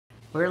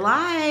We're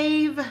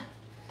live.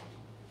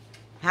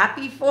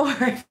 Happy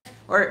 4th,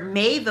 or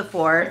May the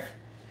 4th.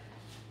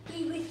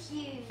 Be with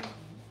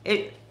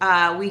you.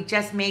 We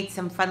just made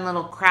some fun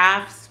little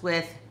crafts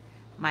with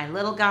my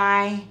little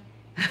guy.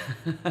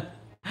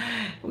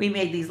 We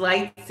made these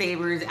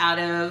lightsabers out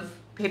of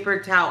paper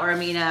towel,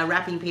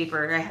 wrapping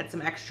paper. I had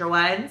some extra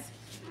ones.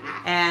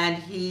 And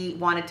he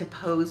wanted to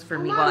pose for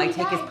me while I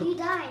take his... He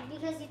died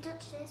because he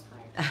touched this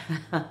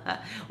one.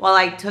 While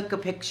I took a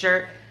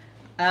picture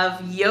of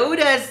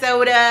Yoda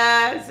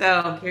soda.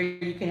 So here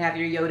you can have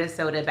your Yoda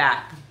soda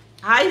back.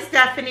 Hi,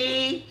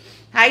 Stephanie.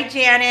 Hi,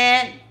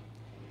 Janet.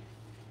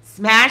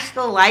 Smash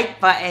the like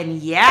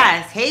button.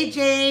 Yes. Hey,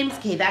 James.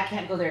 Okay, that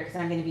can't go there because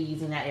I'm going to be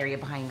using that area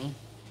behind me.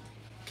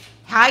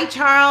 Hi,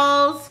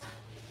 Charles.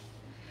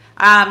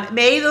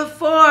 May the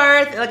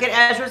 4th. Look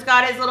at Ezra's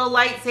got his little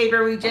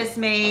lightsaber we just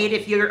made.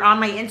 If you're on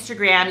my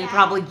Instagram, you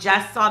probably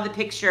just saw the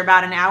picture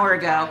about an hour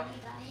ago.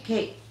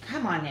 Okay,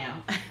 come on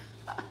now.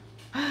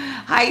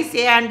 Hi,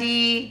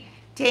 Sandy.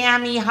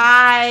 Tammy,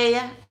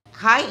 hi.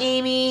 Hi,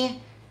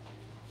 Amy.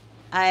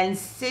 And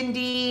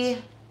Cindy.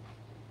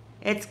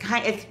 It's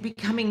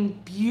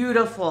becoming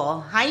beautiful.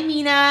 Hi,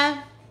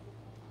 Mina.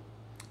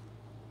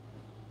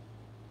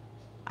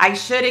 I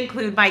should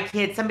include my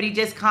kids. Somebody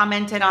just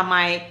commented on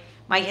my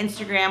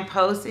Instagram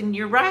post, and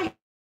you're right.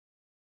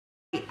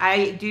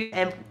 I do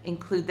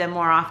include them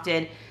more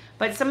often.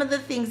 But some of the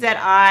things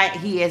that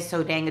he is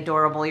so dang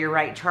adorable. You're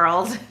right,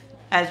 Charles.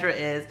 Ezra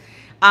is.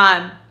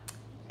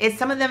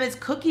 Some of them is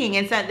cooking,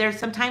 and so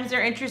sometimes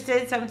they're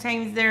interested,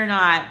 sometimes they're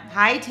not.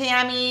 Hi,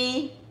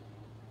 Tammy.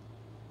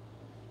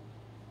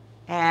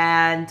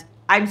 And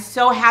I'm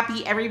so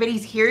happy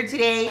everybody's here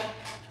today.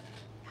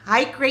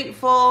 Hi,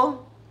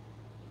 Grateful.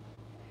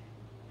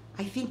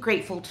 I think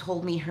Grateful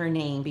told me her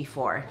name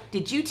before.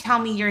 Did you tell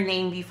me your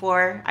name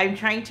before? I'm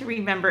trying to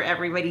remember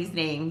everybody's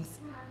names.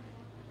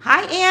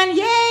 Hi, Ann.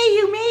 Yay,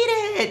 you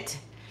made it.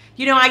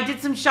 You know, I did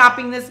some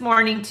shopping this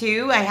morning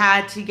too. I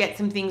had to get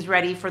some things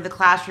ready for the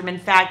classroom. In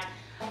fact,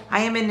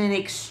 I am in an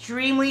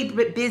extremely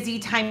busy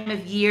time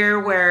of year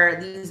where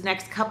these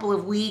next couple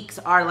of weeks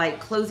are like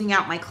closing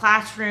out my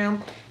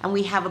classroom, and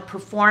we have a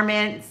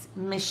performance.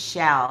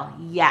 Michelle,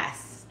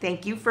 yes,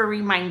 thank you for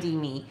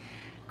reminding me.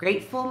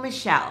 Grateful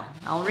Michelle,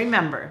 I'll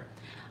remember.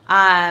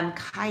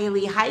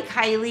 Kylie, hi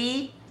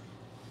Kylie.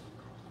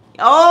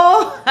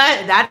 Oh,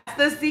 that's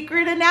the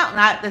secret announcement,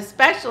 not the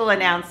special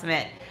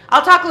announcement.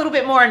 I'll talk a little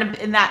bit more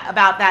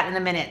about that in a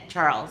minute,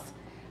 Charles.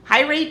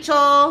 Hi,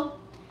 Rachel.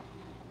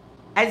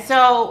 And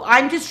so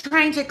I'm just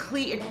trying to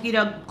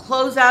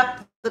close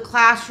up the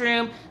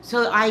classroom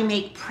so I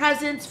make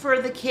presents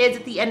for the kids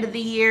at the end of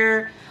the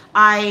year.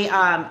 I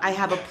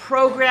have a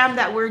program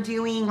that we're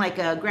doing, like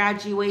a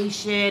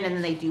graduation, and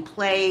then they do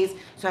plays.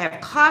 So I have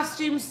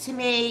costumes to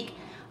make.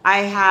 I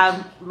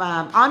have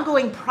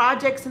ongoing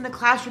projects in the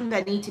classroom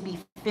that need to be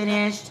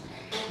finished.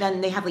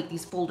 Then they have like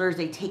these folders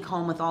they take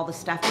home with all the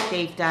stuff that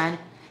they've done.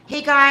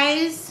 Hey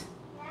guys,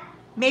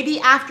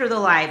 maybe after the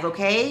live,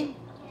 okay?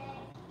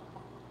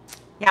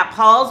 Yeah,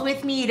 Paul's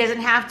with me. He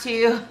doesn't have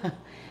to.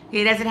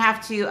 He doesn't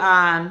have to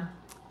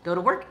go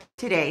to work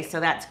today, so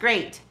that's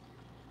great.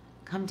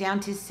 Come down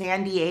to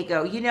San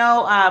Diego. You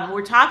know,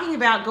 we're talking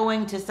about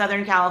going to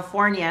Southern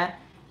California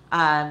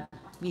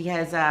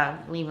because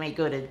we might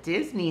go to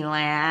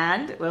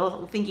Disneyland.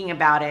 We're thinking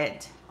about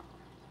it.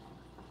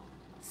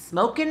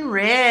 Smoking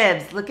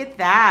ribs. Look at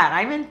that.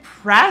 I'm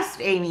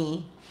impressed,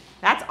 Amy.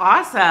 That's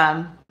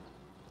awesome.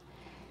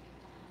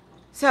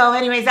 So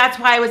anyways, that's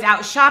why I was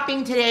out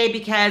shopping today,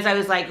 because I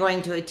was like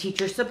going to a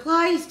teacher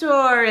supply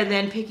store and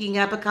then picking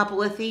up a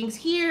couple of things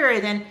here.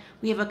 And then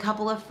we have a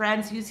couple of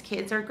friends whose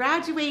kids are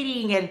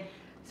graduating. And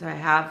so I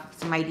have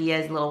some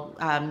ideas, little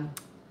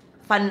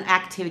fun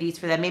activities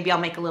for them. Maybe I'll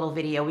make a little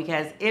video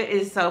because it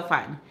is so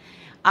fun.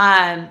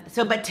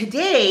 But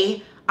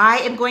today I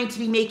am going to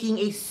be making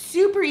a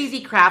super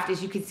easy craft,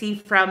 as you can see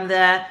from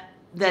the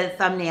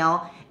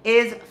thumbnail,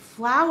 is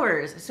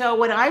flowers. So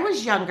when I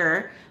was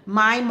younger,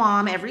 my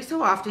mom, every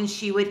so often,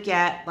 she would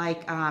get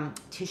like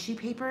tissue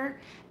paper,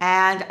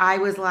 and I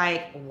was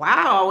like,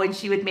 wow. And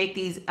she would make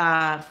these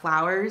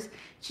flowers.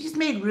 She just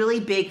made really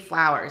big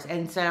flowers.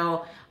 And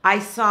so I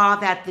saw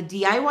that the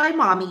DIY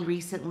Mommy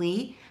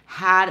recently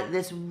had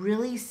this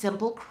really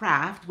simple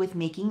craft with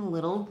making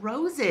little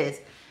roses.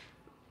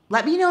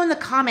 Let me know in the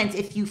comments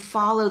if you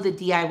follow the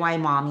DIY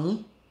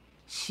Mommy.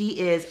 She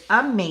is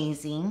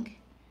amazing,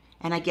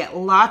 and I get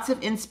lots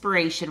of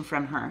inspiration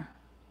from her.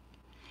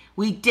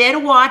 We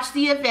did watch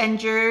the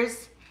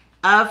Avengers.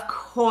 Of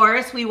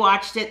course, we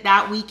watched it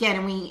that weekend,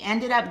 and we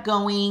ended up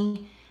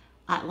going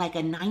at like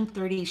a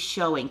 9:30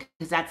 showing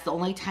because that's the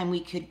only time we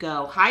could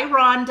go. Hi,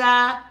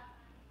 Rhonda.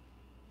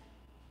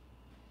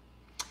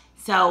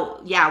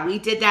 So yeah, we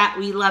did that.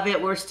 We love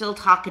it. We're still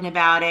talking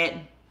about it.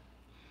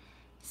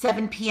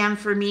 7 p.m.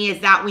 for me. Is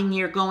that when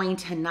you're going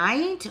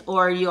tonight,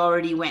 or you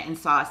already went and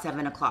saw a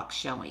 7 o'clock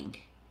showing?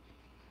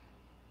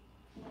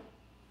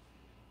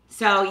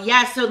 So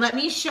yeah, so let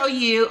me show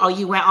you. Oh,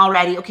 you went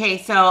already. Okay,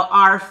 so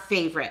our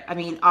favorite. I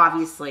mean,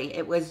 obviously,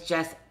 it was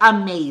just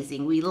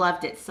amazing. We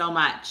loved it so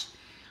much.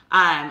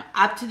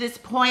 Up to this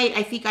point,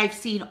 I think I've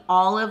seen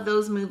all of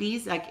those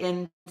movies, like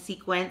in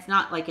sequence,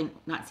 not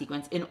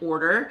sequence, in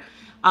order.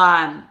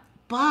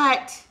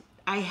 But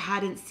I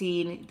hadn't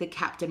seen the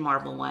Captain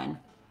Marvel one.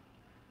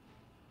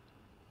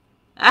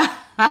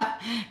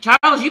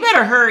 Charles, you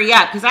better hurry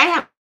up because I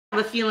have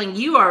a feeling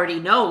you already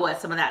know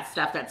what some of that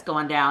stuff that's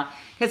going down.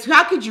 Because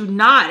how could you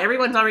not?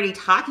 Everyone's already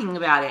talking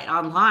about it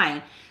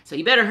online. So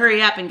you better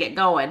hurry up and get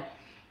going.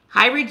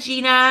 Hi,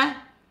 Regina.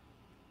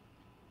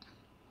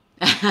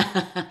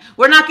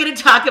 We're not going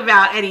to talk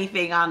about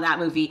anything on that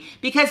movie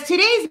because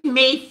today's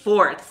May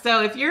 4th.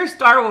 So if you're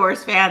Star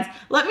Wars fans,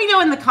 let me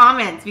know in the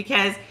comments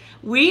because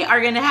we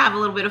are going to have a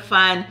little bit of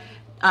fun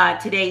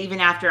today, even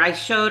after I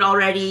showed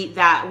already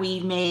that we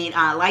made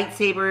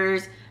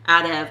lightsabers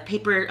out of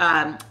paper,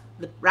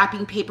 the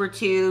wrapping paper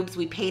tubes.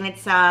 We painted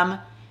some.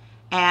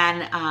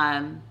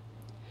 And,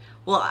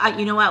 well,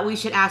 you know what? We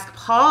should ask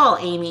Paul,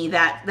 Amy,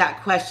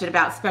 that question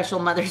about special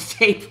Mother's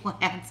Day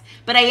plans.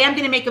 But I am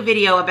going to make a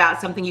video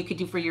about something you could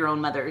do for your own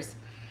mothers.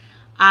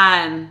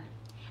 And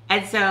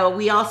so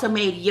we also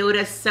made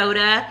Yoda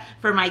soda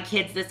for my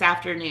kids this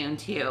afternoon,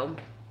 too.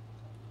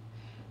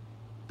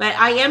 But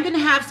I am going to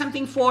have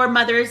something for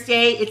Mother's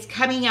Day. It's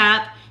coming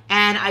up,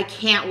 and I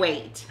can't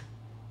wait.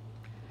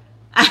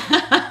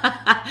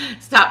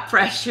 Stop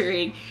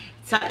pressuring.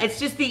 So it's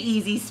just the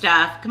easy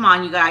stuff. Come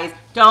on, you guys.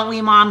 Don't we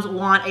moms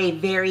want a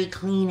very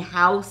clean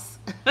house?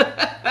 Well,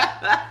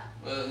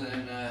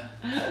 then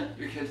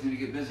your kids need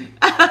to get busy.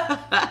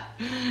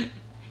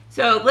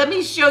 So let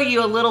me show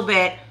you a little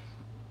bit.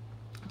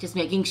 Just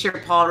making sure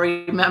Paul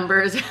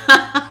remembers.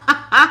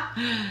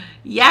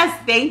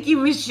 Yes, thank you,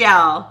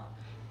 Michelle.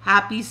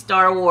 Happy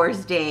Star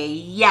Wars Day.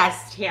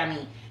 Yes,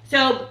 Tammy.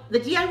 So the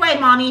DIY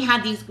Mommy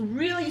had these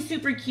really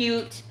super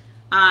cute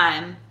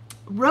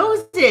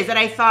roses that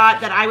I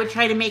thought that I would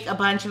try to make a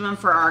bunch of them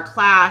for our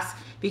class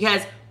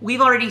because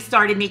we've already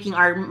started making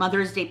our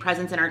Mother's Day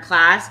presents in our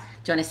class.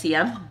 Do you want to see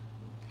them?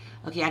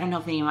 Okay, I don't know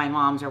if any of my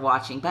moms are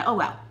watching, but oh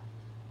well.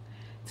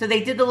 So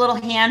they did the little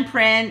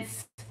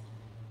handprints.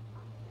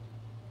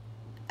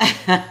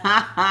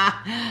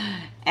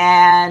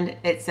 And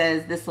it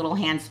says, this little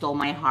hand stole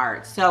my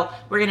heart. So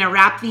we're going to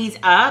wrap these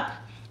up.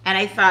 And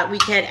I thought we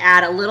could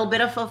add a little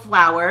bit of a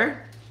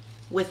flower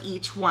with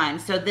each one.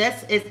 So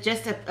this is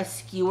just a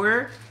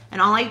skewer. And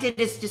all I did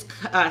is just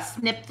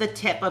snip the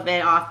tip of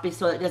it off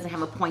so it doesn't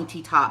have a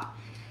pointy top.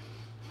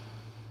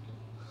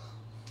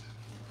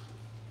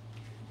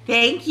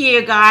 Thank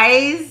you,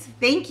 guys.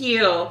 Thank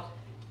you.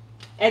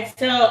 And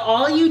so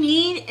all you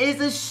need is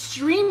a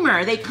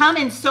streamer. They come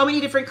in so many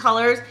different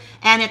colors.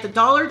 And at the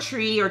Dollar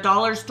Tree or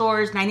dollar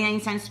stores,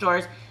 99-cent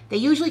stores, they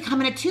usually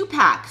come in a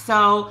 2-pack.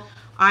 So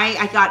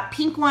I got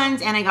pink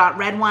ones and I got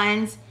red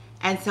ones.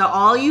 And so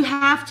all you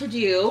have to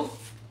do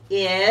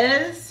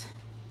is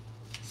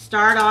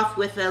start off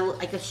with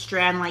like a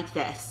strand like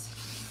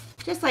this.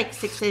 Just like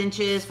 6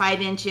 inches,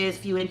 5 inches,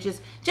 few inches,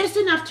 just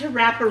enough to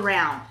wrap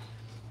around.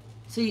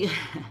 So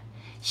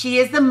she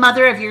is the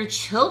mother of your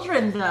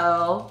children,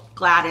 though,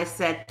 Gladys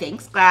said.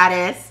 Thanks,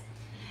 Gladys.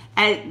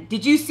 And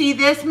did you see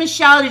this,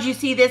 Michelle? Did you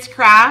see this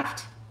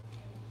craft?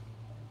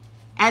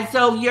 And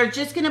so you're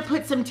just going to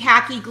put some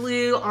tacky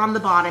glue on the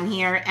bottom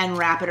here and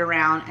wrap it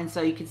around. And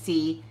so you can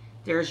see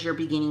there's your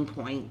beginning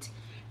point.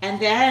 And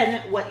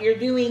then what you're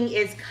doing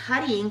is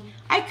cutting.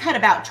 I cut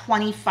about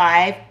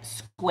 25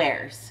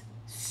 squares.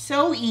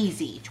 So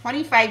easy,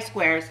 25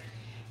 squares.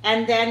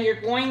 And then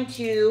you're going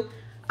to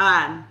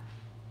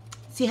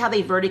see how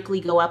they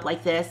vertically go up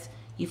like this?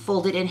 You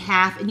fold it in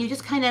half and you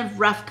just kind of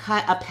rough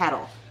cut a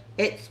petal.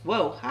 It's,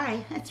 whoa,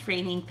 hi, it's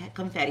raining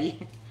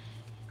confetti.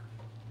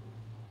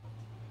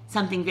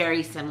 Something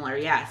very similar,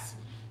 yes.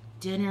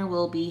 Dinner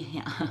will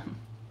be,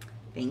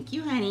 thank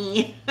you,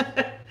 honey.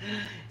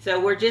 So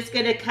we're just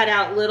gonna cut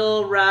out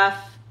little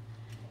rough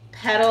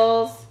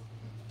petals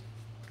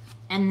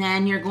and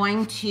then you're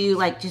going to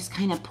like just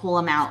kind of pull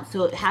them out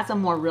so it has a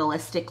more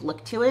realistic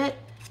look to it.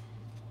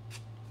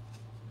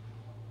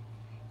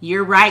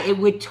 You're right, it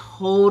would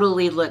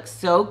totally look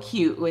so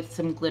cute with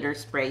some glitter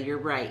spray, you're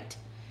right.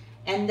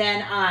 And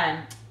then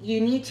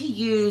you need to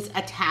use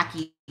a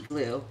tacky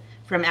glue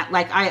from,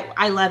 like,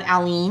 I love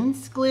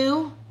Aleene's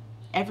glue.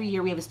 Every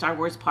year we have a Star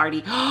Wars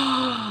party.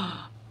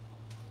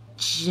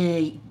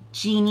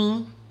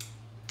 Janine.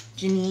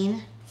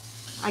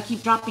 I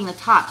keep dropping the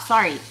top,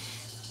 sorry.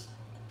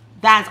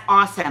 That's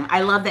awesome.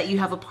 I love that you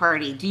have a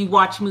party. Do you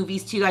watch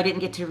movies too? I didn't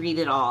get to read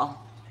it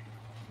all.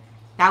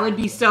 That would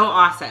be so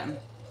awesome.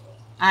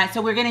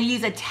 So we're gonna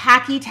use a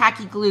tacky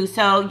glue.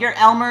 So your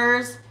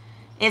Elmer's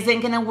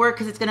isn't gonna work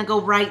because it's gonna go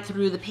right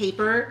through the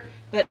paper.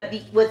 But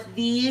with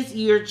these,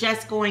 you're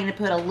just going to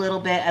put a little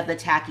bit of the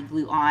tacky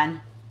glue on.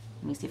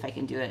 Let me see if I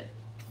can do it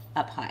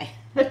up high.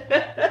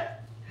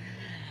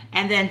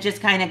 And then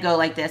just kind of go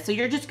like this. So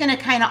you're just gonna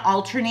kind of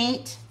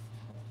alternate.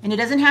 And it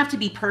doesn't have to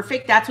be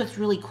perfect. That's what's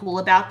really cool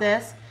about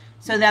this.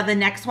 So now the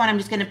next one, I'm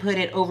just gonna put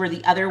it over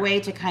the other way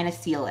to kind of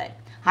seal it.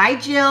 Hi,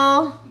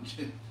 Jill.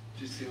 Did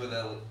you see what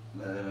that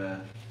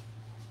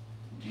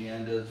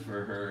Deanne does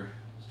for her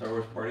Star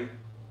Wars party?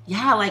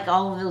 Yeah, like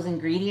all of those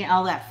ingredients,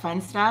 all that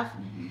fun stuff.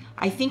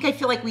 I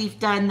feel like we've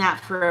done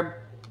that for a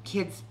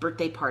kid's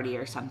birthday party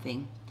or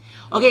something.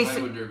 Okay,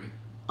 Pinewood Derby.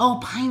 Oh,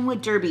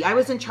 Pinewood Derby. I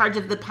was in charge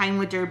of the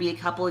Pinewood Derby a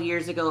couple of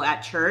years ago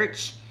at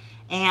church,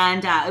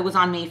 and it was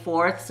on May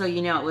 4th, so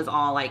it was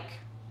all like,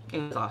 it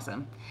was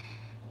awesome.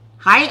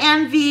 Hi,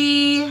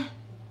 Envy.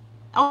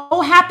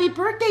 Oh, happy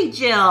birthday,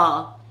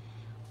 Jill.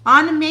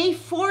 On May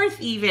 4th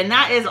even.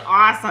 That is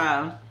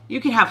awesome.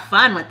 You can have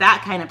fun with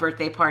that kind of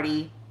birthday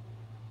party.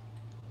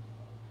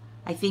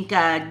 I think,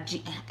 I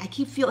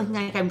keep feeling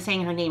like I'm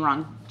saying her name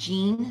wrong.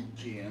 Jean?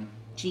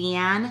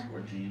 Jeanne.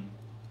 Or Jean.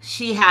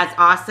 She has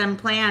awesome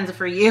plans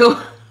for you.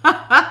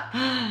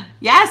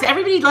 Yes,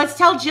 everybody, let's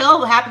tell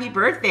Jill happy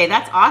birthday.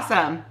 That's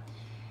awesome.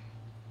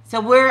 So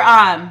we're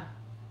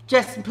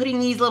just putting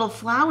these little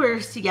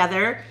flowers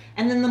together,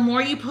 and then the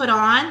more you put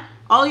on,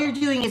 all you're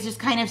doing is just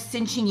kind of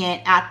cinching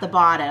it at the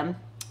bottom.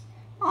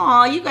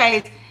 Oh, you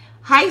guys.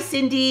 Hi,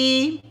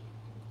 Cindy.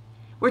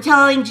 We're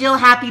telling Jill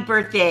happy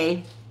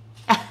birthday.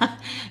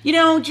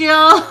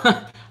 Jill,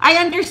 I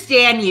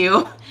understand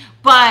you,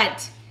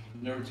 but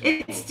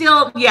it's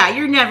still,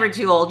 you're never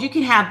too old. You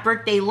can have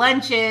birthday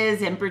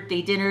lunches and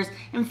birthday dinners.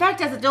 In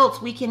fact, as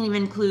adults, we can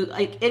even include,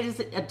 like, it is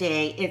a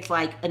day. It's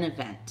like an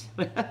event.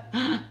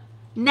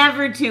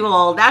 Never too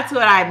old. That's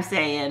what I'm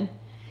saying.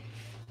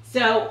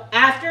 So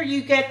after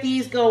you get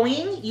these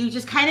going, you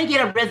just kind of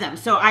get a rhythm.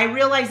 So I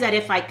realized that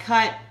if I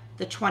cut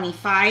the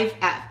 25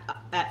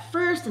 at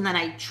first, and then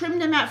I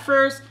trimmed them at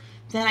first,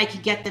 then I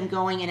could get them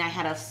going, and I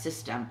had a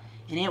system.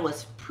 And it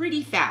was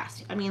pretty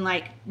fast. I mean,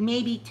 like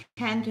maybe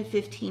 10 to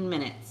 15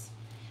 minutes.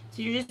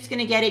 So you're just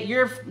gonna get it.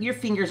 Your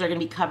fingers are gonna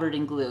be covered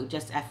in glue,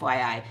 just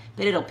FYI,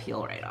 but it'll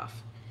peel right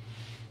off.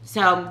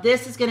 So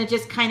this is gonna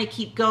just kind of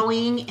keep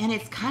going, and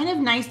it's kind of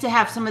nice to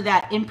have some of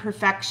that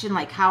imperfection,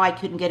 like how I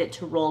couldn't get it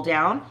to roll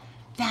down.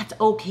 That's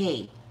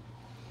okay.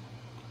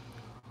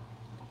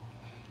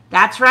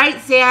 That's right,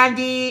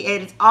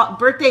 Sandy.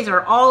 Birthdays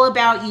are all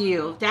about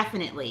you,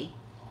 definitely.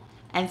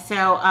 And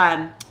so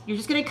you're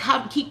just going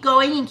to keep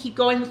going and keep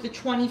going with the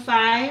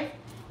 25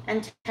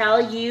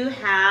 until you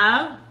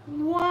have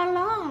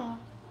voila.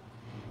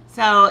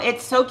 So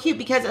it's so cute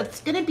because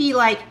it's going to be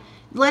like,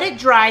 let it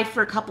dry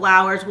for a couple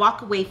hours,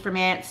 walk away from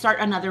it, start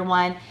another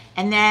one.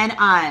 And then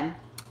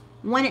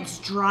when it's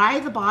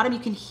dry, the bottom, you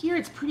can hear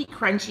it's pretty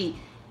crunchy.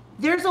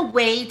 There's a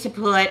way to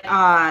put,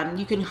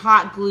 you can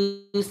hot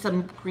glue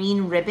some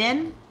green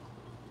ribbon.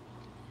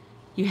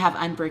 You have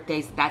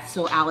unbirthdays. That's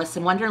so Alice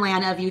in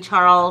Wonderland of you,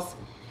 Charles.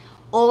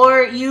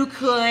 Or you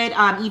could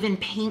even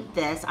paint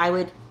this. I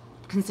would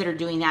consider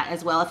doing that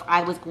as well if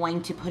I was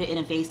going to put it in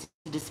a vase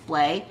to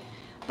display.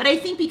 But I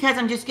think because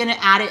I'm just going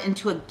to add it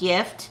into a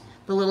gift,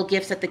 the little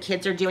gifts that the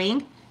kids are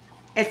doing,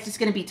 it's just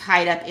going to be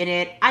tied up in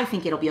it. I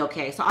think it'll be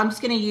okay. So I'm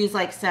just going to use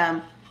like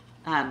some,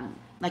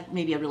 like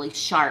maybe a really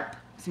sharp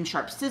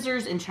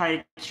scissors and try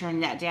to turn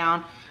that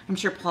down. I'm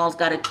sure Paul's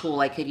got a tool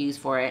I could use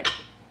for it.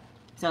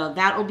 So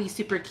that will be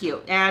super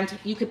cute. And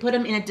you could put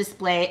them in a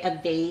display, a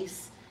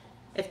vase,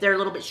 if they're a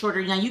little bit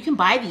shorter. Now you can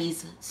buy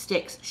these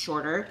sticks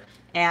shorter,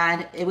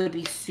 and it would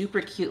be super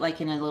cute, like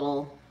in a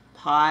little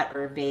pot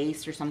or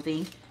vase or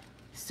something.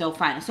 So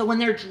fun. So when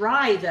they're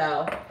dry,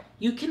 though,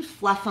 you can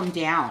fluff them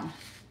down.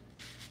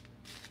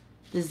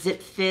 The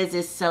Zip Fizz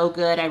is so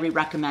good. I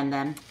recommend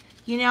them.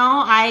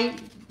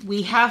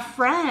 We have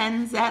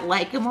friends that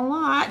like them a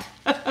lot.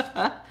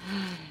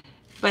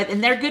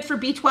 And they're good for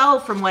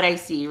B12 from what I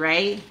see,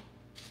 right?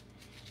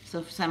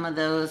 So some of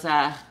those,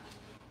 I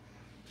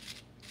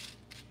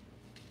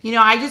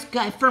just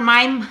got, for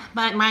my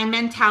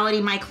mentality,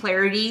 my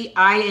clarity,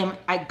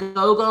 I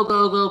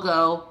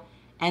go,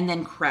 and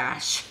then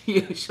crash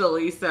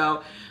usually.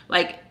 So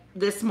like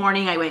this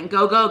morning I went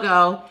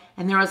go,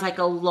 and there was like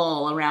a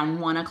lull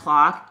around 1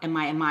 o'clock, and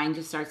my mind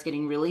just starts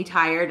getting really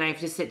tired, and I have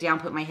to sit down,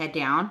 put my head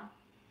down,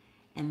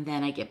 and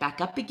then I get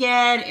back up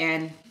again,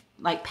 and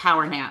like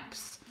power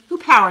naps. Who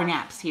power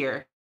naps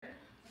here?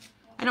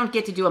 I don't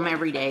get to do them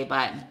every day,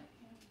 but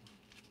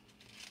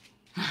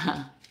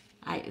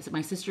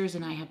my sisters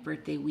and I have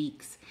birthday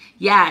weeks.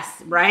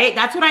 Yes, right?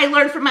 That's what I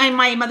learned from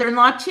my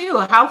mother-in-law too.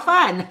 How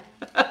fun.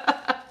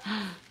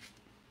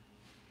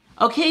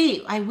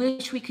 Okay, I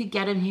wish we could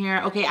get in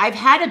here. Okay, I've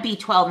had a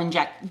B12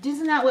 inject.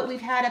 Isn't that what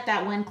we've had at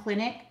that one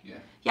clinic? Yeah.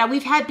 Yeah,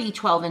 we've had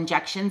B12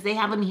 injections. They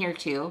have them here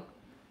too.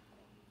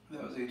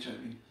 That was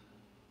HIV.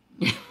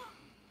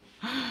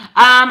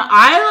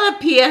 I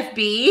love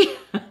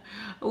PFB.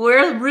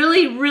 We're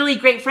really, really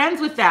great friends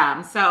with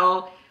them.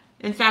 So,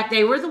 in fact,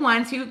 they were the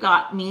ones who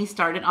got me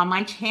started on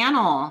my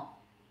channel.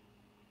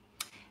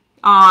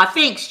 Aw,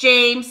 thanks,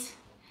 James.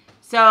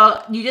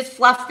 So, you just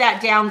fluff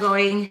that down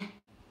going,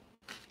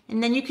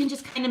 and then you can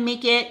just kind of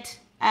make it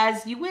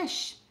as you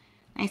wish.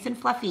 Nice and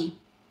fluffy.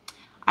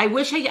 I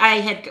wish I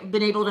had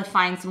been able to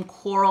find some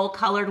coral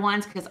colored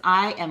ones because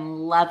I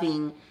am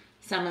loving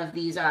some of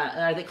these.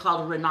 Are they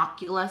called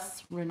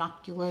ranunculus?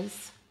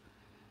 Ranunculus?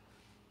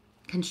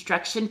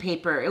 Construction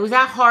paper. It was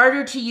that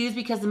harder to use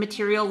because the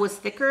material was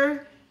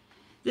thicker.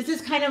 This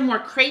is kind of more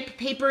crepe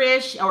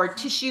paper-ish or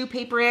tissue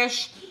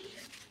paper-ish.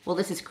 Well,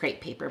 this is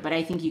crepe paper, but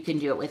I think you can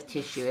do it with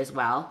tissue as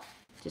well,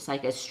 just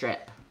like a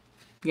strip.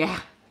 Yeah,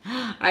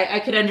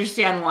 I could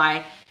understand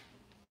why.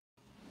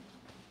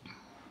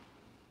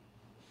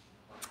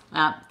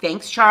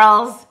 Thanks,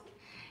 Charles.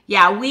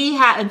 Yeah,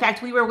 in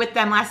fact, we were with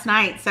them last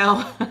night.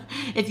 So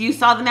if you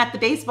saw them at the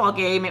baseball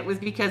game, it was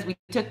because we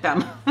took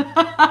them.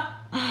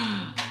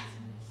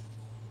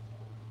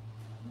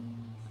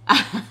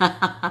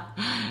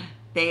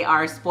 They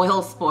are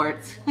spoil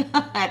sports.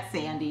 That's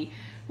Sandy.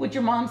 What'd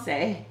your mom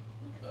say?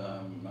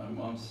 My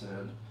mom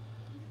said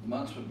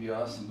months would be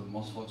awesome, but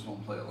most folks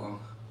won't play along.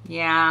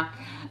 Yeah,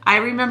 I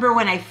remember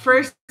when I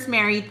first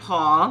married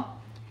Paul.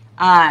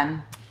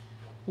 I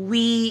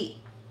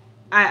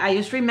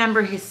just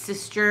remember his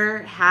sister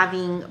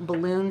having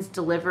balloons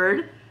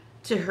delivered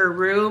to her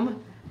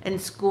room in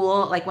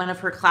school, like one of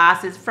her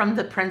classes, from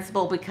the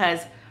principal,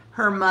 because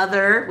her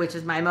mother, which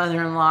is my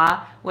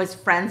mother-in-law, was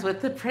friends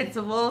with the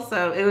principal.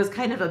 So it was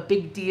kind of a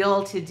big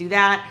deal to do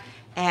that.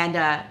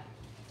 And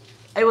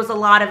it was a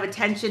lot of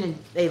attention, and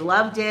they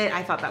loved it.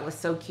 I thought that was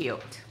so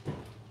cute.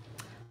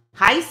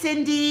 Hi,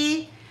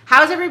 Cindy.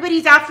 How's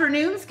everybody's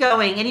afternoons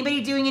going?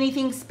 Anybody doing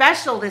anything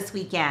special this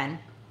weekend?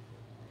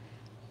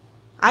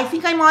 I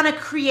think I'm on a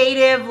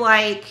creative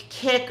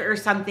kick or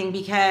something,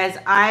 because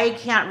I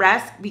can't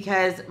rest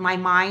because my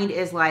mind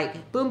is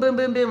like boom, boom,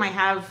 boom, boom. I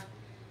have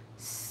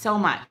so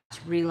much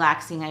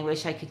relaxing. I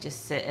wish I could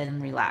just sit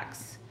and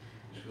relax.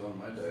 You should go on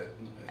my diet.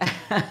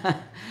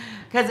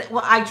 Because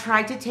I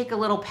tried to take a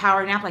little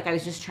power nap. I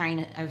was just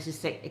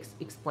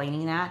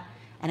explaining that,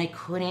 and I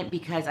couldn't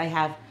because I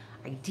have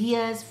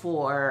ideas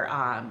for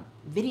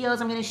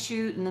videos I'm going to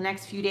shoot in the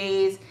next few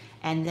days,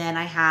 and then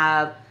I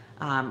have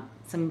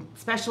some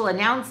special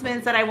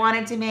announcements that I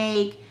wanted to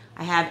make.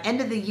 I have end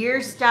of the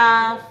year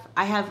stuff.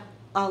 I have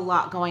a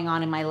lot going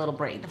on in my little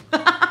brain.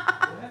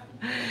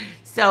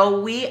 So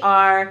we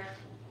have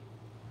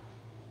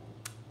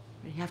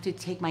to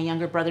take my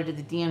younger brother to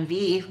the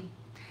DMV.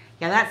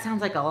 Yeah, that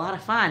sounds like a lot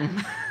of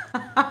fun.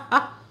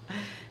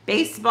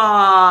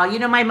 Baseball. You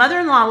know, my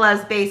mother-in-law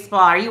loves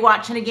baseball. Are you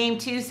watching a game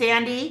too,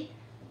 Sandy?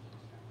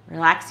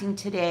 Relaxing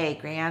today,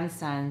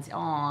 grandsons.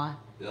 Aw.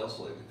 They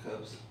also like the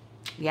Cubs.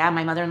 Yeah,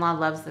 my mother-in-law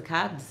loves the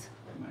Cubs.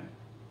 Yeah.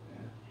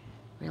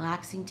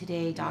 Relaxing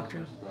today, doctor.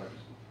 Dodgers.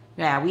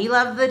 Yeah, we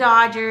love the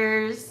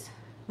Dodgers.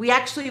 We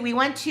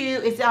went to,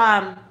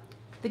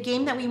 the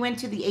game that we went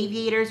to, the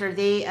Aviators, are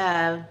they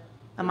a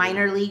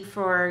minor league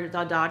for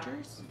the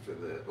Dodgers? For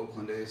the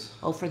Oakland A's.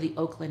 Oh, for the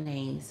Oakland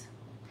A's.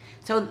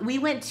 So we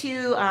went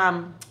to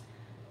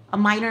a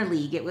minor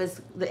league. It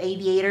was the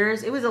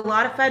Aviators. It was a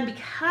lot of fun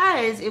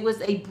because it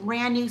was a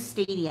brand new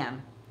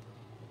stadium.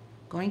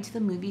 Going to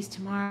the movies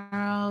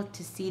tomorrow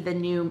to see the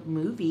new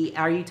movie.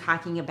 Are you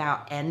talking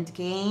about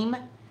Endgame?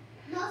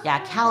 Yeah,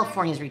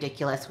 California's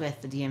ridiculous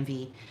with the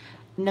DMV.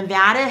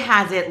 Nevada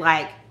has it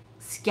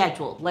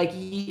scheduled.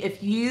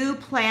 If you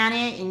plan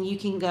it and you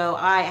can go,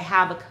 I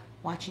have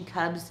watching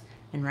Cubs,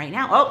 and right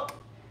now,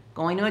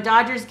 going to a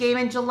Dodgers game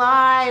in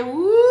July.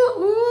 Woo,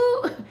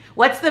 woo.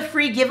 What's the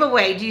free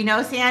giveaway? Do you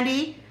know,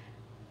 Sandy?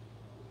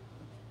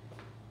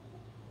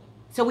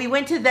 So we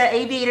went to the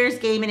Aviators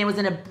game, and it was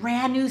in a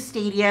brand new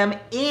stadium.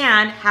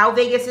 And how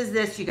Vegas is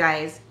this, you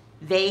guys?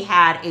 They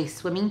had a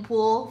swimming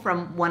pool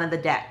from one of the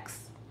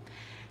decks.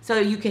 So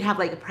you could have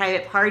a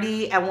private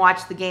party and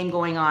watch the game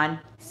going on.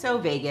 So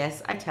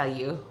Vegas, I tell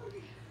you.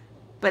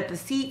 But the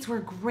seats were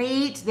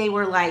great. They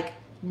were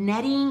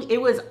netting.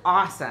 It was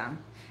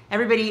awesome.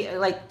 Everybody,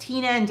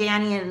 Tina and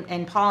Danny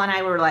and Paul and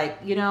I were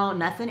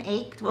nothing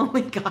ached when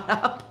we got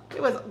up.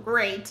 It was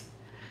great.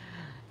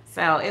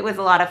 So it was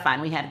a lot of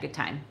fun. We had a good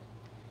time.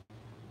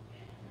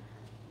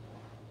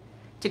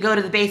 To go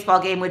to the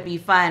baseball game would be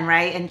fun,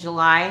 right? In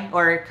July.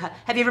 Or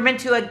have you ever been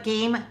to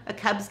a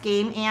Cubs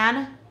game,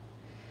 Anne?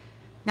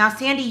 Now,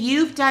 Sandy,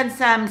 you've done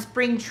some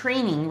spring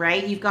training,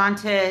 right? You've gone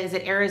to, is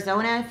it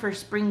Arizona for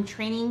spring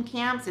training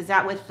camps? Is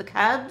that with the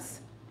Cubs?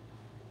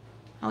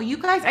 Oh, you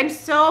guys, I'm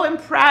so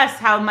impressed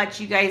how much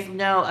you guys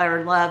know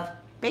or love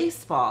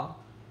baseball.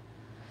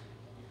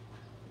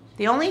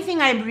 The only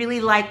thing I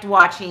really liked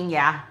watching,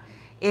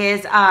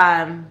 is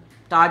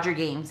Dodger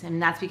games.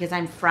 And that's because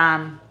I'm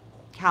from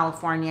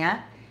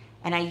California.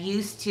 And I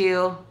used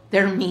to,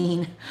 they're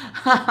mean.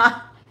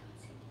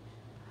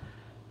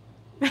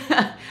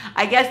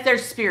 I guess they're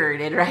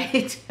spirited,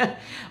 right?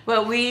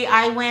 But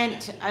I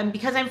went,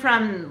 because I'm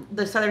from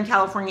the Southern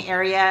California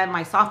area,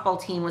 my softball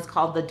team was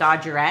called the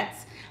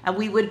Dodgerettes. And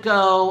we would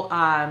go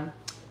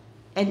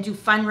and do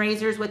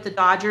fundraisers with the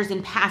Dodgers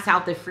and pass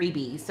out the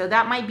freebies. So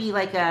that might be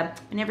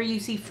whenever you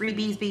see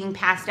freebies being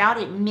passed out,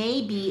 it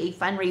may be a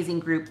fundraising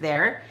group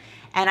there.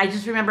 And I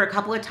just remember a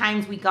couple of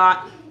times we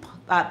got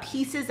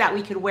pieces that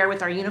we could wear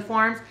with our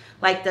uniforms,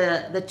 like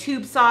the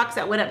tube socks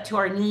that went up to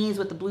our knees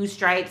with the blue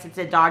stripes. It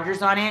said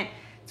Dodgers on it.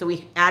 So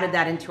we added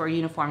that into our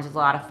uniforms. It was a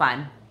lot of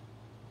fun.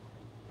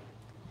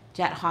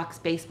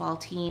 Jethawks baseball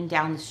team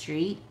down the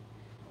street.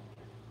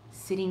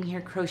 Sitting here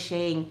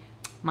crocheting.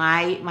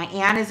 My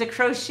aunt is a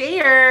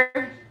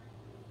crocheter.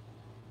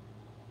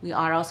 We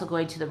are also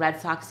going to the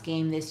Red Sox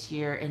game this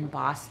year in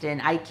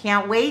Boston. I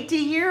can't wait to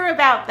hear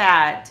about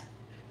that.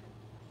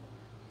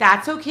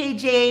 That's okay,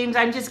 James.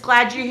 I'm just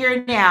glad you're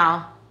here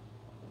now.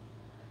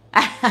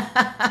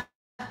 I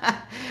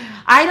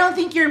don't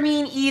think you're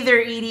mean either,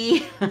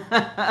 Edie.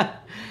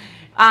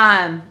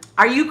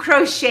 Are you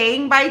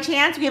crocheting by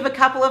chance? We have a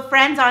couple of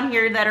friends on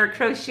here that are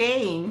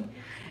crocheting.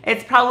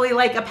 It's probably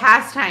like a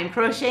pastime,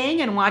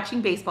 crocheting and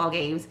watching baseball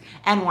games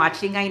and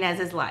watching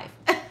Inez's life.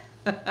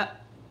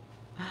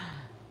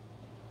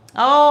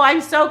 Oh,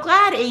 I'm so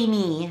glad,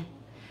 Amy.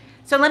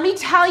 So let me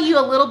tell you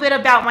a little bit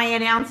about my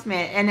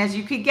announcement. And as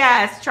you could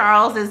guess,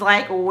 Charles is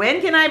like,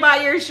 when can I buy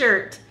your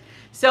shirt?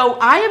 So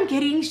I am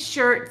getting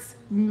shirts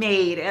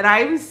made and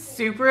I'm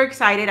super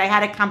excited. I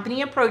had a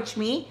company approach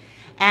me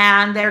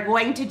and they're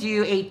going to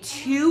do a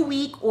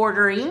 2-week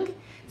ordering.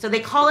 So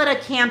they call it a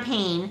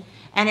campaign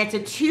and it's a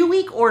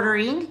 2-week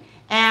ordering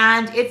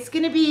and it's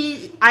going to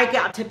be, I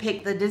got to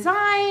pick the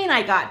design.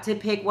 I got to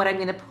pick what I'm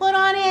going to put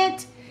on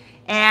it.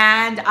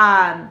 And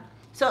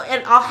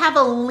I'll have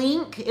a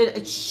link.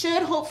 It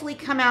should hopefully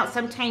come out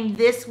sometime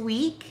this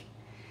week.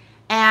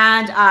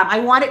 And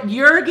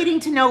you're getting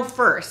to know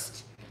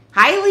first.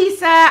 Hi,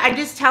 Lisa. I'm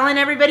just telling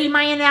everybody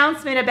my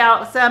announcement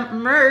about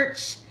some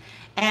merch.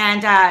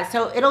 And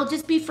so it'll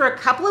just be for a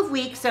couple of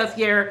weeks. So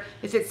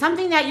if it's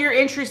something that you're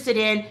interested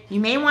in, you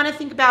may want to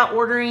think about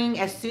ordering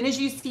as soon as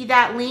you see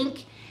that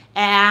link.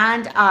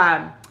 And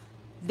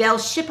they'll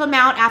ship them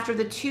out after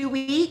the 2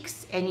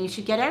 weeks and you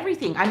should get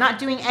everything. I'm not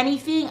doing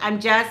anything.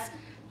 I'm just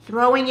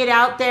throwing it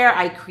out there.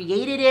 I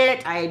created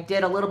it. I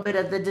did a little bit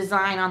of the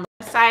design on the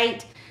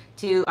website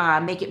to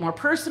make it more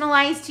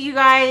personalized to you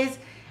guys.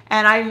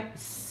 And I'm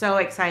so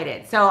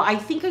excited. So I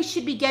think I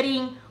should be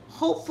getting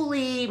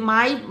hopefully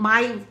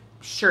my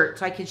shirt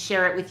so I could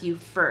share it with you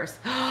first.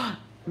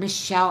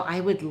 Michelle, I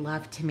would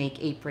love to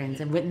make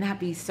aprons and wouldn't that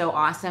be so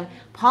awesome?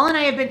 Paul and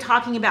I have been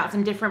talking about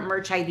some different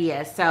merch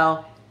ideas.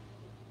 So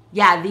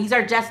yeah, these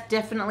are just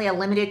definitely a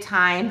limited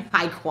time,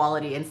 high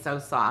quality and so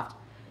soft.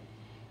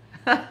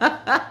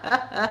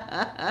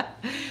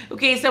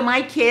 Okay, so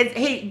my kids,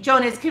 hey,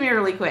 Jonas, come here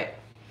really quick.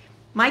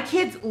 My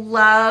kids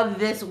love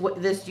this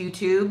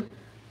YouTube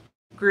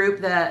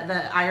group,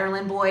 the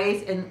Ireland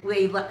boys, and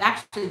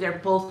actually they're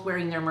both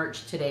wearing their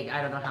merch today.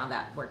 I don't know how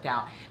that worked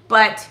out,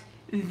 but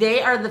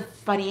they are the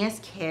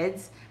funniest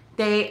kids.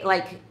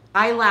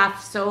 I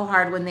laugh so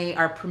hard when they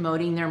are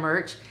promoting their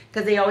merch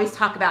because they always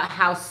talk about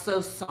how so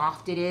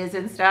soft it is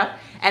and stuff,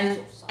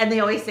 and they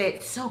always say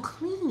it's so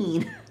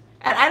clean.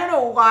 And I don't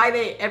know why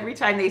every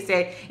time they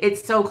say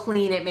it's so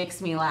clean, it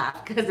makes me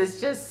laugh because it's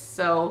just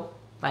so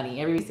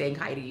funny. Everybody's saying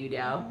hi to you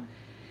now.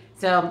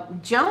 So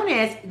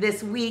Jonas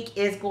this week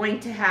is going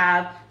to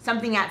have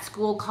something at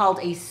school called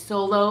a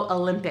Solo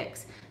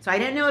Olympics. So I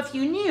didn't know if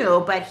you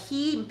knew, but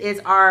he is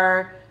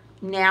our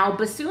now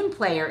bassoon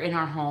player in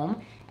our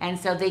home. And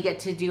so they get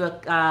to do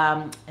it's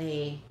kind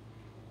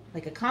of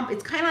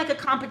like a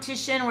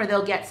competition where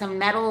they'll get some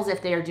medals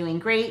if they are doing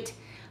great.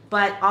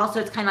 But also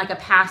it's kind of like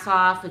a pass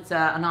off. It's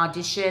an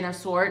audition of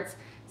sorts.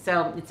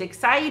 So it's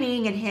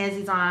exciting. And his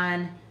is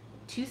on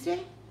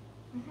Tuesday?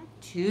 Mm-hmm.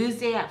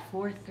 Tuesday at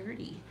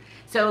 4:30.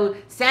 So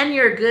send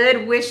your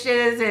good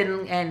wishes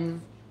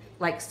and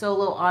like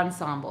solo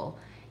ensemble.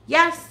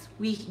 Yes,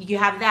 you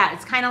have that.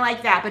 It's kind of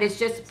like that, but it's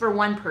just for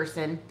one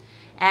person.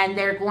 And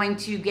they're going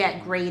to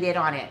get graded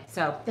on it.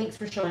 So thanks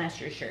for showing us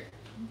your shirt.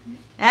 Mm-hmm.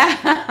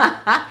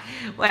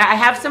 Well, I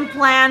have some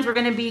plans. We're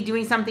going to be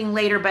doing something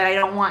later, but I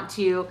don't want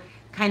to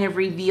kind of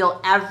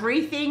reveal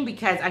everything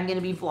because I'm going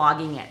to be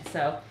vlogging it.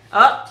 So,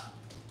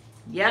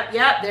 yep,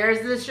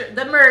 there's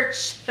the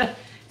merch.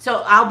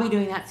 So I'll be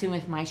doing that soon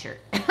with my shirt.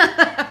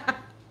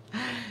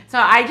 So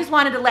I just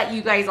wanted to let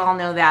you guys all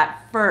know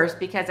that first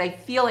because I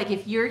feel like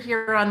if you're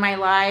here on my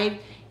live,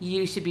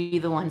 you should be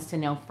the ones to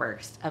know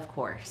first, of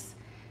course.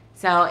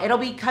 So it'll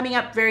be coming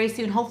up very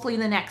soon, hopefully in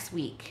the next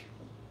week.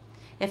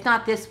 If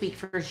not this week,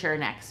 for sure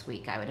next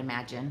week, I would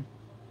imagine.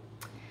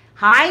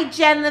 Hi,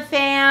 Jen the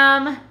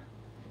fam.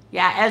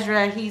 Yeah,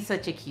 Ezra, he's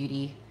such a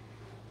cutie.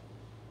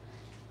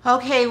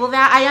 Okay, well,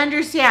 that I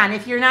understand.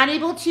 If you're not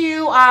able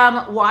to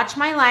watch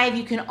my live,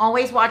 you can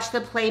always watch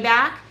the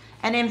playback.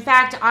 And in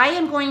fact, I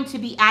am going to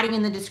be adding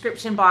in the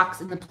description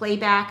box in the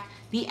playback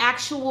the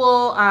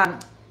actual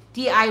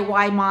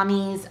DIY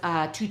Mommy's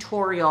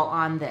tutorial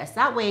on this.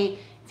 That way,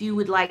 if you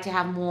would like to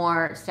have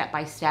more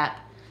step-by-step,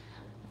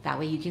 that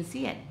way you can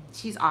see it.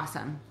 She's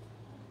awesome.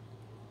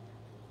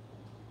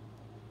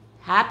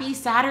 Happy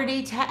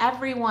Saturday to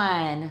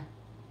everyone.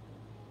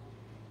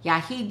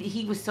 Yeah,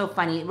 he was so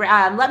funny.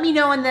 Let me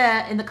know in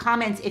the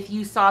comments if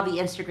you saw the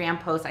Instagram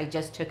post I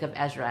just took of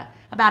Ezra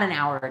about an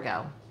hour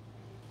ago.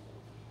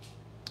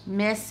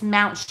 Miss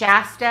Mount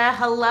Shasta,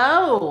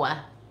 hello.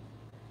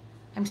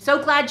 I'm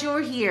so glad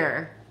you're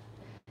here.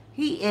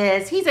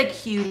 He's a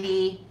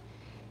cutie.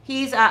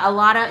 He's got a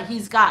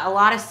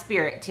lot of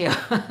spirit too.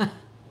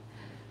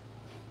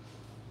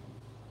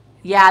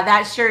 Yeah,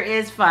 that sure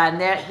is fun.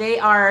 They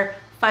are a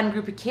fun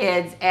group of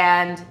kids,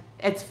 and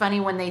it's funny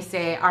when they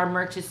say our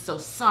merch is so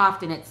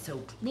soft and it's so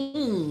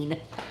clean.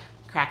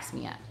 Cracks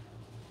me up.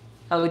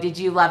 Oh, did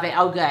you love it?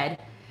 Oh, good.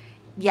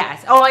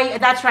 Yes. Oh,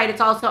 that's right. It's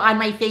also on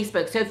my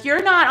Facebook. So if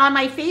you're not on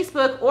my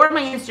Facebook or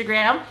my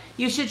Instagram,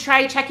 you should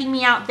try checking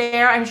me out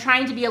there. I'm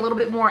trying to be a little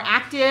bit more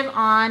active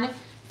on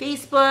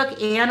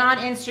Facebook and on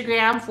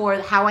Instagram for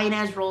the How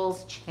Ines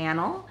Rolls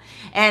channel.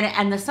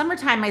 And the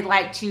summertime, I'd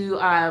like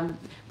to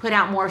put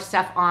out more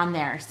stuff on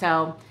there.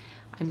 So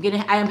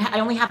I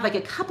only have like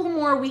a couple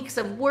more weeks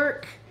of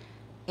work.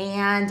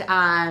 And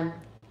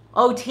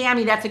oh,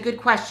 Tammy, that's a good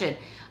question.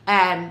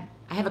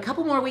 I have a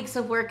couple more weeks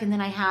of work and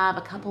then I have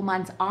a couple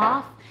months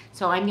off.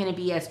 So I'm going to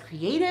be as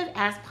creative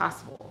as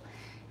possible.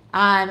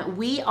 We're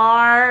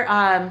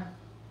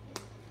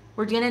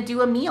going to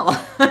do a meal.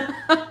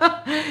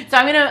 So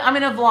I'm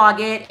going to vlog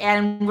it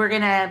and we're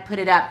going to put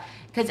it up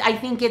because I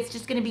think it's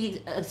just going to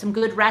be some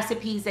good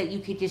recipes that you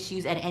could just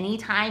use at any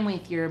time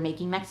if you're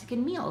making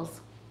Mexican meals.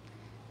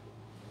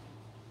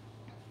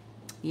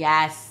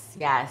 Yes,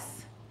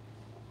 yes.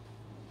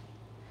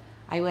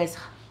 I was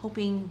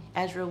hoping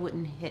Ezra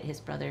wouldn't hit his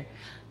brother.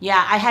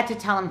 Yeah, I had to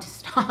tell him to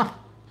stop,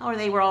 or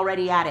they were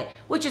already at it,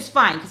 which is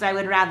fine because I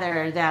would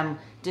rather them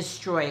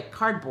destroy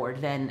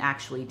cardboard than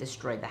actually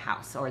destroy the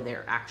house or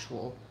their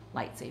actual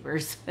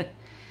lightsabers.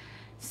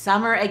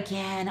 Summer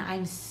again,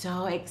 I'm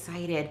so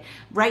excited.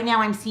 Right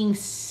now I'm seeing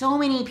so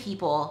many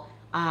people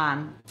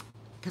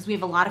because we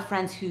have a lot of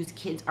friends whose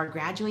kids are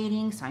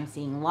graduating, so I'm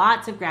seeing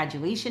lots of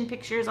graduation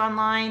pictures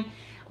online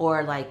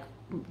or like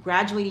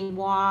graduating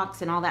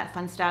walks and all that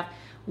fun stuff.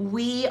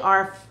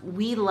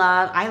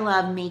 I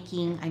love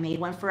making, I made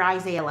one for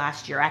Isaiah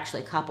last year,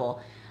 actually a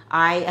couple.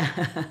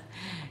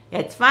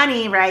 It's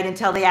funny, right,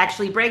 until they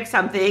actually break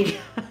something.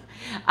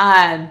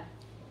 I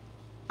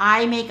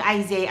made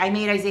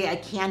Isaiah a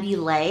candy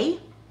lei,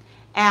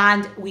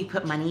 and we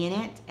put money in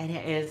it, and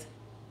it's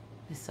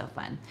so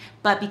fun.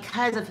 But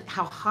because of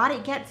how hot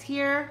it gets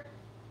here,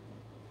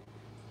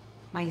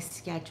 my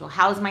schedule,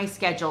 how's my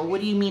schedule? What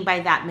do you mean by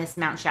that, Miss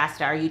Mount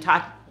Shasta? Are you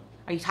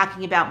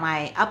talking about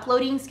my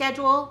uploading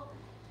schedule?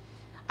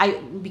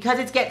 Because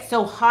it gets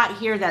so hot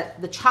here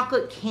that the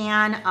chocolate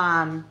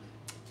can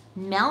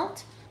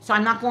melt, so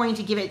I'm not going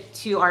to give it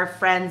to our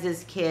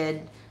friends'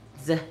 kids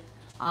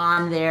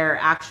on their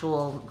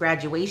actual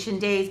graduation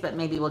days, but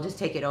maybe we'll just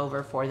take it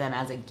over for them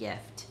as a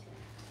gift.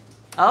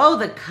 Oh,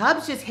 the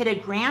Cubs just hit a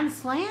grand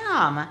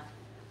slam.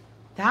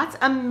 That's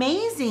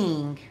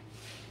amazing.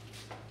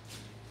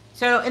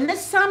 So in the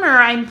summer,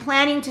 I'm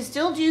planning to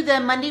still do the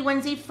Monday,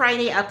 Wednesday,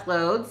 Friday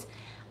uploads,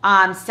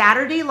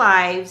 Saturday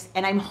lives,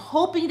 and I'm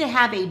hoping to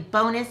have a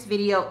bonus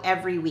video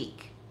every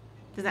week.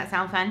 Does that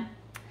sound fun?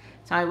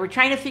 So we're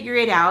trying to figure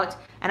it out,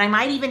 and I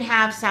might even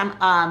have some,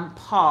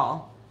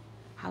 Paul.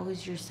 How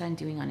is your son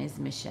doing on his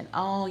mission?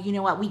 Oh, you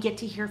know what? We get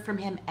to hear from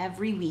him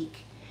every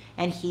week,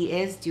 and he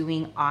is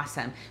doing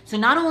awesome. So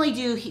not only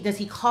does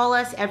he call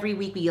us every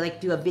week, we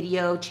like do a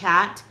video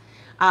chat.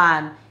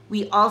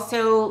 He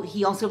also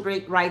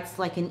writes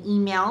like an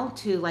email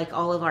to like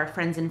all of our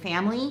friends and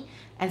family.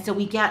 And so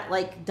we get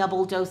like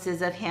double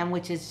doses of him,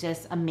 which is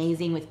just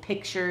amazing with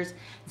pictures.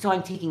 So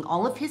I'm taking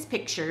all of his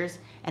pictures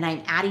and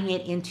I'm adding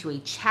it into a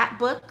chat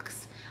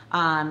books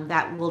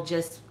that will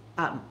just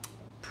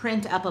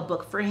print up a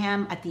book for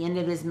him at the end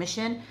of his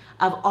mission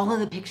of all of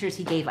the pictures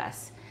he gave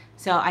us.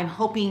 So I'm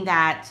hoping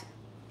that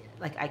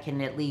like I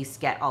can at least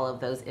get all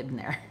of those in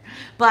there.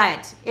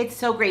 But it's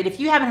so great. If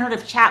you haven't heard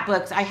of chat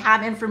books, I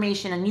have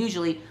information on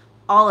usually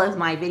all of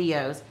my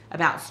videos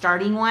about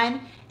starting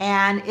one,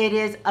 and it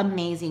is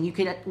amazing. You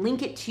can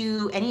link it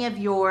to any of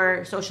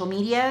your social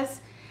medias,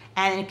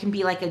 and it can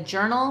be like a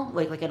journal,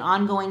 like an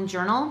ongoing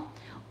journal,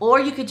 or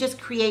you could just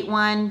create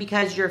one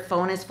because your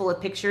phone is full of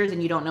pictures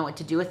and you don't know what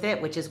to do with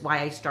it, which is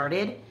why I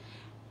started.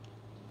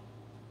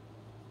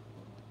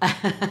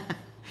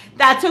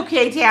 That's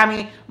okay,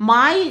 Tammy.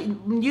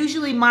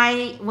 Usually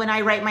when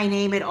I write my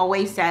name, it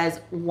always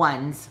says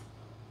ones.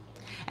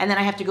 And then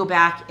I have to go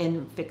back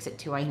and fix it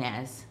to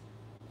Ines.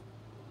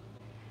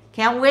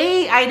 Can't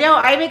wait. I know.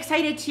 I'm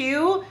excited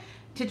too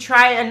to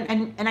try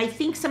and I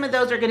think some of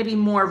those are going to be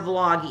more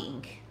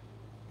vlogging.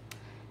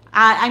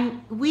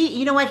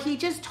 You know what? He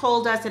just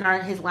told us in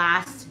his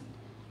last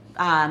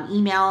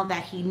email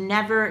that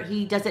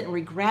he doesn't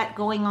regret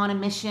going on a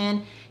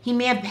mission. He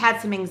may have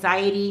had some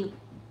anxiety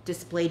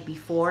displayed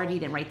before, and he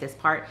didn't write this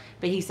part,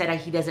 but he said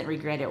he doesn't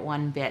regret it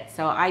one bit.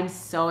 So I'm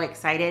so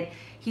excited.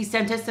 He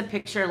sent us a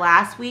picture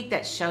last week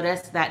that showed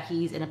us that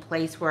he's in a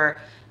place where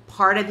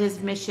part of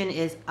his mission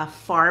is a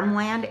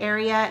farmland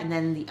area, and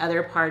then the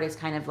other part is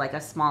kind of like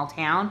a small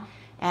town,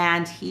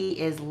 and he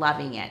is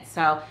loving it.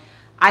 So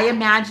I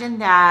imagine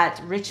that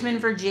Richmond,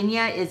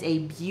 Virginia is a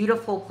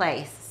beautiful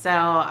place. So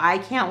I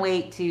can't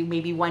wait to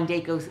maybe one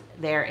day go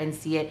there and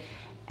see it,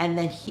 and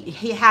then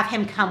he have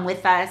him come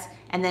with us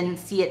and then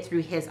see it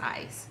through his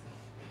eyes.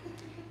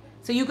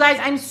 So you guys,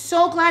 I'm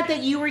so glad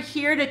that you were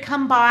here to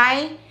come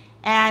by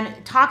and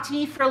talk to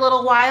me for a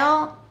little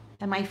while.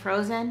 Am I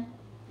frozen?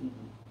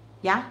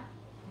 Yeah?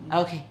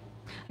 Okay.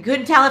 I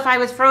couldn't tell if I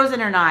was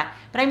frozen or not,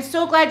 but I'm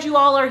so glad you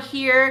all are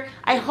here.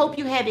 I hope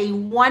you have a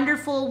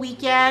wonderful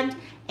weekend,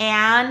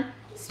 and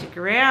stick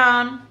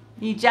around.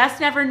 You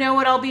just never know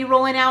what I'll be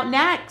rolling out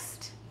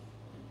next.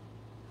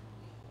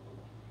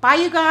 Bye,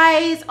 you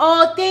guys.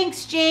 Oh,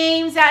 thanks,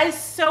 James. That is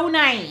so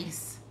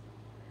nice.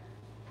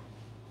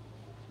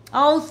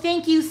 Oh,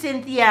 thank you,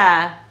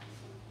 Cynthia.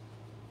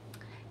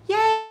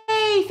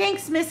 Yay.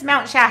 Thanks, Miss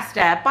Mount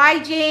Shasta. Bye,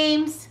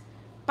 James.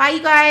 Bye,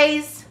 you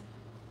guys.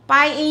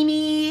 Bye,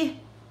 Amy.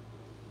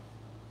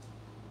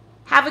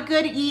 Have a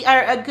good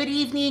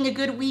evening, a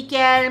good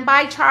weekend.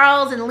 Bye,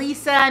 Charles and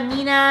Lisa and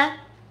Mina.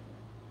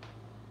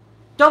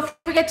 Don't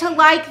forget to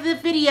like the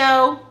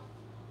video.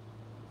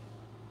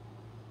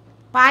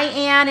 Bye,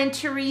 Ann and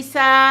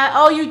Teresa.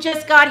 Oh, you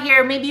just got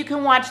here. Maybe you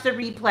can watch the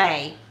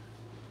replay.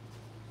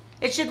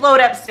 It should load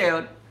up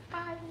soon.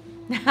 Bye.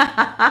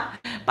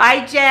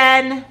 Bye,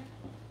 Jen.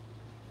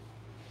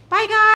 Bye, guys.